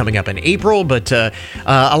shows coming up in April, but a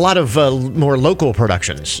lot of more local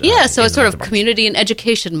productions. Yeah, so it's sort of Community and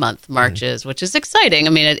Education Month, March is, which is exciting. I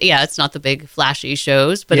mean, it's not the big flashy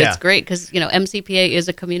shows, but it's great because, MCPA is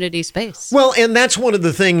a community space. Well, and that's one of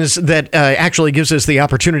the things that actually gives us the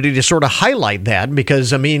opportunity to sort of highlight that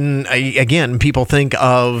because, I mean, again, people think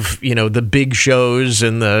of, the big shows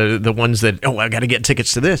and the ones that, I got to get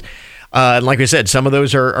tickets to this. Like we said, some of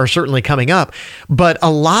those are certainly coming up. But a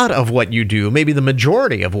lot of what you do, maybe the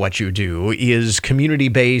majority of what you do, is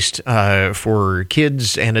community-based for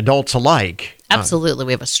kids and adults alike. Absolutely.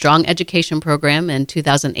 We have a strong education program. In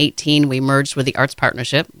 2018, we merged with the Arts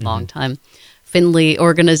Partnership, long time Findlay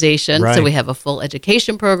organization. Right. So we have a full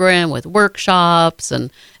education program with workshops and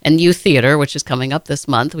youth theater, which is coming up this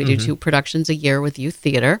month. We do 2 productions a year with youth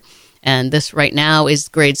theater. And this right now is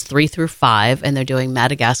grades 3 through 5, and they're doing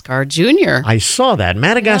Madagascar Junior. I saw that.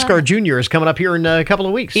 Madagascar Junior is coming up here in a couple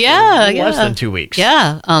of weeks. Less than 2 weeks.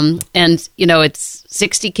 Yeah. And, it's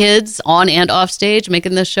 60 kids on and off stage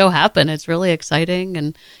making this show happen. It's really exciting.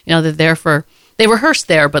 And, they're there they rehearse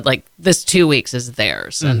there, but like this 2 weeks is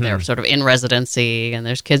theirs. And they're sort of in residency, and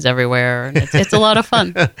there's kids everywhere. And it's a lot of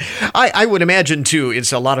fun. I would imagine, too,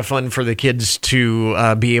 it's a lot of fun for the kids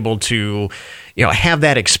to be able to have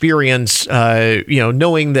that experience,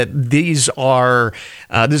 knowing that these are,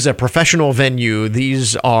 this is a professional venue.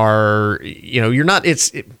 These are, you're not,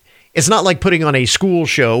 it's not like putting on a school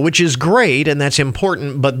show, which is great and that's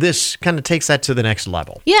important, but this kind of takes that to the next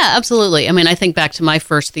level. Yeah, absolutely. I mean, I think back to my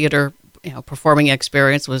first theater performing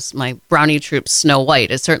experience was my Brownie Troupe's Snow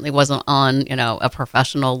White. It certainly wasn't on, a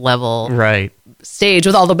professional level. Right. Stage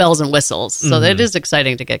with all the bells and whistles. So it is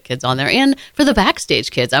exciting to get kids on there. And for the backstage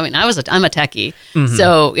kids, I mean, I'm a techie.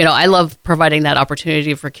 So, I love providing that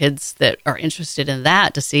opportunity for kids that are interested in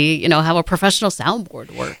that to see, how a professional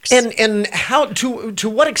soundboard works. And how to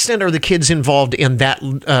what extent are the kids involved in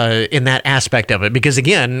that aspect of it? Because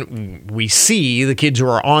again, we see the kids who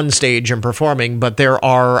are on stage and performing, but there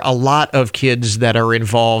are a lot of kids that are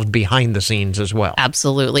involved behind the scenes as well.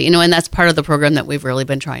 Absolutely. And that's part of the program that we've really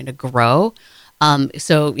been trying to grow.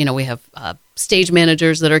 So, we have stage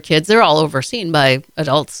managers that are kids. They're all overseen by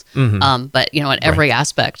adults. But, in every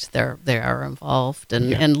aspect, they are involved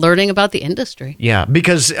and learning about the industry. Yeah,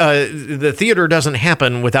 because the theater doesn't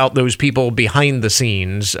happen without those people behind the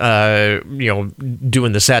scenes,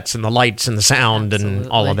 doing the sets and the lights and the sound and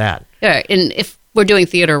all of that. Yeah, and if we're doing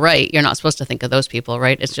theater right, you're not supposed to think of those people,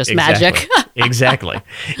 right? It's just magic.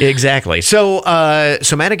 Exactly. So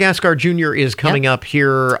Madagascar Junior is coming up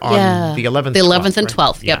here on the 11th. The 11th and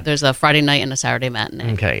 12th. Right? Yep. There's a Friday night and a Saturday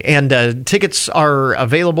matinee. Okay. And tickets are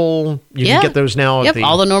available. You can get those now. Yep.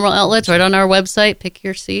 All the normal outlets right on our website. Pick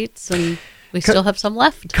your seats, and we still have some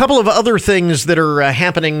left. A couple of other things that are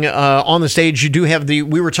happening on the stage. You do have we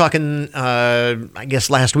were talking, I guess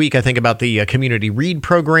last week, I think, about the Community Read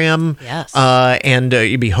program. Yes. And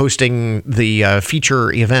you'd be hosting the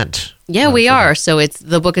feature event. Yeah, we are. So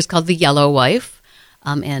the book is called The Yellow Wife.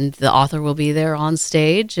 And the author will be there on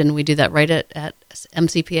stage, and we do that right at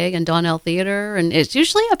MCPA and Donnell Theater, and it's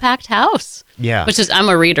usually a packed house. Yeah. I'm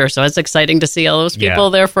a reader, so it's exciting to see all those people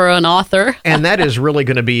there for an author. And that is really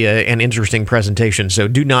going to be an interesting presentation, so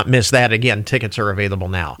do not miss that. Again, tickets are available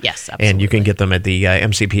now. Yes, absolutely. And you can get them at the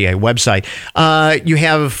MCPA website. You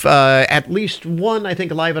have at least one, I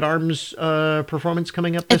think, Live at Arms performance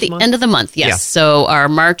coming up this month? At the end of the month, yes. Yeah. So our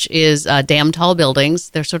March is Damn Tall Buildings.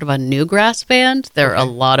 They're sort of a newgrass band. They're a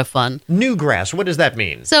lot of fun. Newgrass, what does that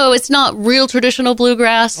mean? So it's not real traditional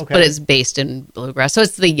bluegrass, but it's based in bluegrass. So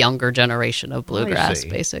it's the younger generation of bluegrass,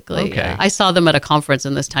 basically. Okay. Yeah. I saw them at a conference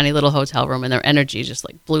in this tiny little hotel room, and their energy just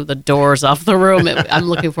blew the doors off the room. I'm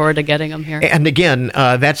looking forward to getting them here. And again,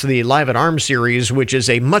 that's the Live at Arms series, which is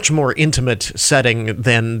a much more intimate setting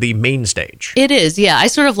than the main stage. It is, yeah. I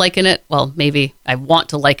sort of liken it, well, maybe I want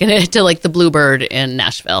to liken it to the Bluebird in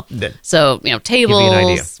Nashville. So,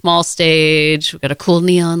 tables, small stage, we've got a cool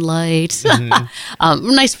neon light,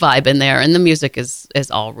 nice vibe in there, and the music is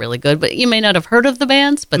all really good. But you may not have heard of the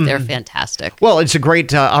bands, but they're fantastic. Well, it's a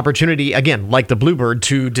great opportunity, again, like the Bluebird,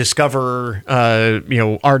 to discover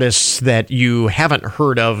artists that you haven't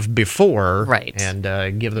heard of before, right?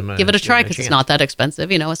 And give them it a try, because it's not that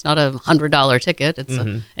expensive. It's not a $100 ticket. It's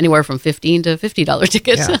anywhere from $15 to $50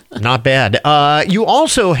 tickets. Yeah, not bad. You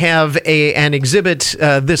also have an exhibit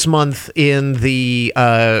this month in the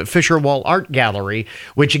Fisher Wall Art Gallery,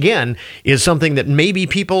 which again is something that maybe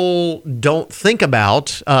people don't think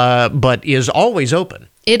about, but is always open.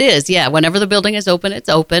 It is, yeah. Whenever the building is open, it's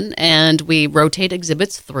open, and we rotate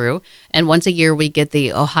exhibits through. And once a year, we get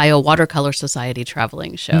the Ohio Watercolor Society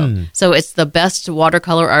traveling show. So it's the best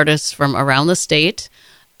watercolor artists from around the state,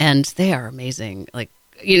 and they are amazing.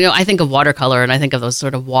 I think of watercolor, and I think of those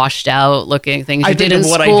sort of washed out looking things you did in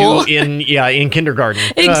school. I think of what I do in kindergarten.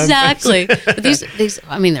 Exactly. But these,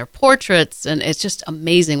 they're portraits, and it's just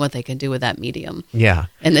amazing what they can do with that medium. Yeah.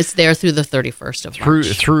 And it's there through the 31st of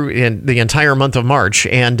March. Through in the entire month of March.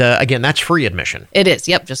 And again, that's free admission. It is.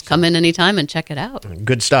 Yep. Just come in anytime and check it out.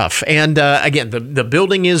 Good stuff. And again, the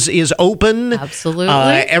building is open. Absolutely.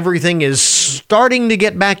 Everything is starting to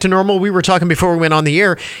get back to normal. We were talking before we went on the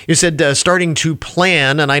air. You said starting to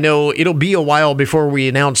plan. And I know it'll be a while before we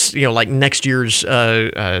announce, next year's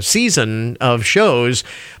season of shows.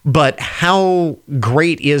 But how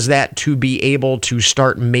great is that to be able to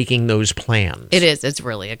start making those plans? It is. It's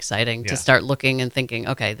really exciting to start looking and thinking,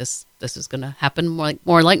 okay, this is going to happen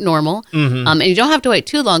more like normal. And you don't have to wait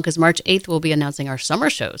too long, because March 8th we'll be announcing our summer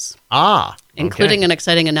shows. Including an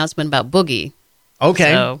exciting announcement about Boogie.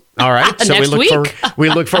 Okay. So, all right. So we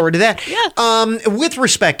look forward to that. Yeah. With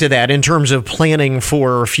respect to that, in terms of planning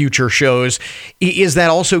for future shows, is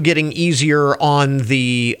that also getting easier on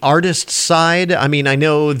the artist side? I mean, I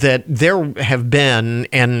know that there have been,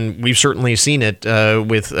 and we've certainly seen it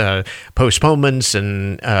with postponements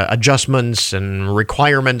and adjustments and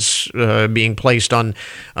requirements being placed on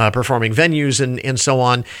performing venues and so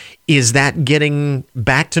on. Is that getting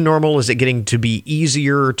back to normal? Is it getting to be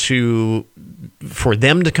easier for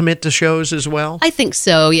them to commit to shows as well? I think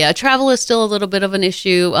so, yeah. Travel is still a little bit of an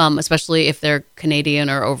issue, especially if they're Canadian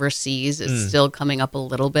or overseas. It's still coming up a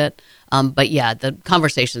little bit. But yeah, the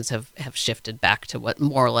conversations have shifted back to what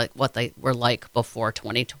they were like before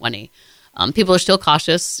 2020. People are still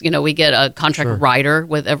cautious. We get a contract rider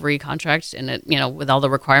with every contract, and it, with all the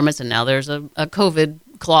requirements, and now there's a COVID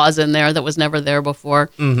clause in there that was never there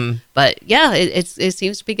before. But yeah, it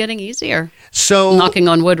seems to be getting easier. So knocking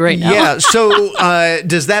on wood right now. Yeah. So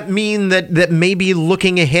does that mean that maybe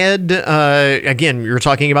looking ahead, again, you're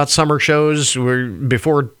talking about summer shows.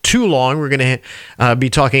 Before too long, we're going to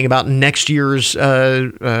be talking about next year's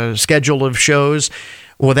schedule of shows.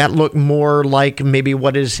 Will that look more like maybe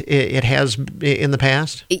what it has in the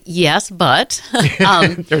past? Yes, but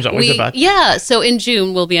there's always a but. Yeah, so in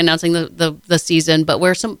June we'll be announcing the season, but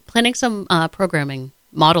we're planning some programming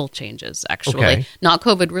model changes, actually, not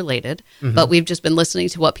COVID related, but we've just been listening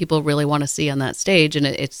to what people really want to see on that stage, and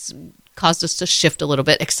it's caused us to shift a little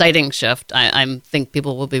bit. Exciting shift. I think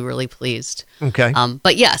people will be really pleased. Okay.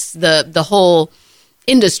 But yes, the whole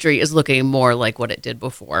industry is looking more like what it did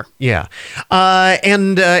before. Yeah.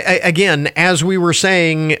 Again, as we were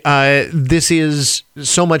saying, this is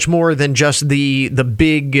so much more than just the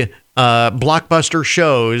big blockbuster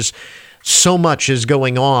shows. So much is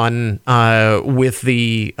going on with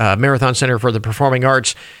the Marathon Center for the Performing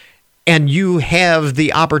Arts. And you have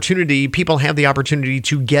the opportunity, people have the opportunity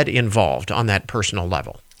to get involved on that personal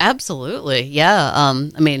level. Absolutely. Yeah.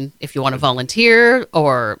 I mean, if you want to volunteer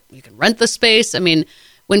or you can rent the space. I mean,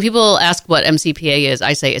 when people ask what MCPA is,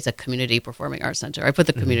 I say it's a community performing arts center. I put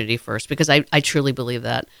the community first because I truly believe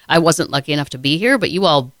that. I wasn't lucky enough to be here, but you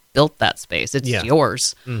all built that space. It's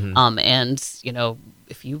yours. And,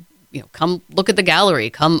 if you come look at the gallery,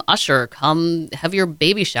 come usher, come have your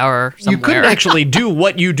baby shower somewhere. You couldn't actually do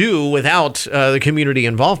what you do without the community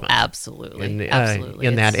involvement. Absolutely. Absolutely.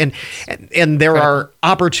 In that. And there are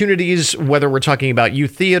opportunities, whether we're talking about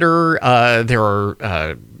youth theater, there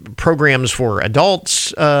are programs for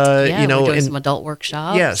adults. We're doing some adult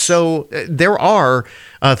workshops. Yeah, so there are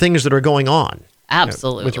things that are going on.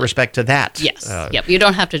 Absolutely. With respect to that. Yes. Yep. You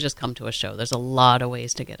don't have to just come to a show. There's a lot of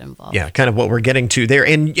ways to get involved. Yeah, kind of what we're getting to there.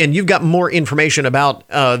 And you've got more information about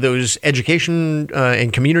those education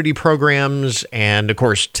and community programs and, of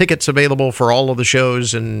course, tickets available for all of the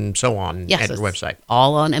shows and so on at your website.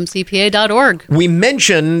 All on mcpa.org. We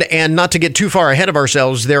mentioned, and not to get too far ahead of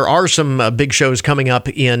ourselves, there are some big shows coming up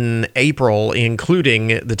in April,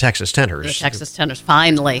 including the Texas Tenors. The Texas Tenors,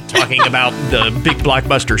 finally. Talking about the big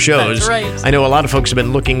blockbuster shows. That's right. I know a lot of folks have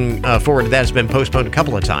been looking forward to that. It's been postponed a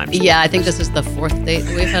couple of times. Yeah, I think this is the 4th date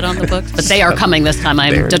that we've had on the books, but they are coming this time.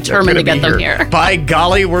 I'm determined to get them here. By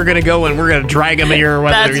golly, we're going to go and we're going to drag them here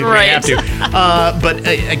whether we have to. But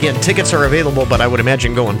again, tickets are available, but I would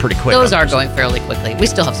imagine going pretty quick. Those are going fairly quickly. We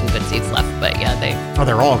still have some good seats left, but yeah,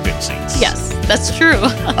 they're all good seats. Yes, that's true.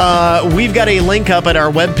 We've got a link up at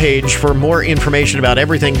our webpage for more information about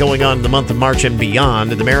everything going on in the month of March and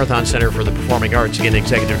beyond at the Marathon Center for the Performing Arts. Again,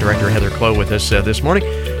 Executive Director Heather Clow with us this morning.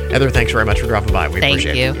 Heather, thanks very much for dropping by. We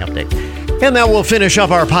appreciate the update. And that will finish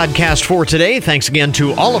up our podcast for today. Thanks again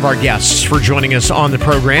to all of our guests for joining us on the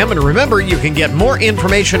program. And remember, you can get more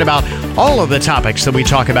information about all of the topics that we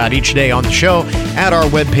talk about each day on the show at our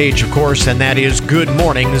webpage, of course, and that is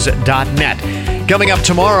goodmornings.net. Coming up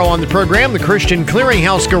tomorrow on the program, the Christian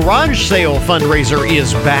Clearinghouse Garage Sale fundraiser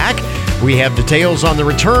is back. We have details on the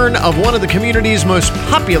return of one of the community's most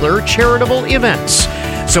popular charitable events.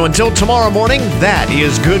 So until tomorrow morning, that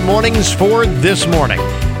is Good Mornings for this morning.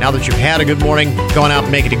 Now that you've had a good morning, go on out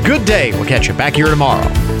and make it a good day. We'll catch you back here tomorrow.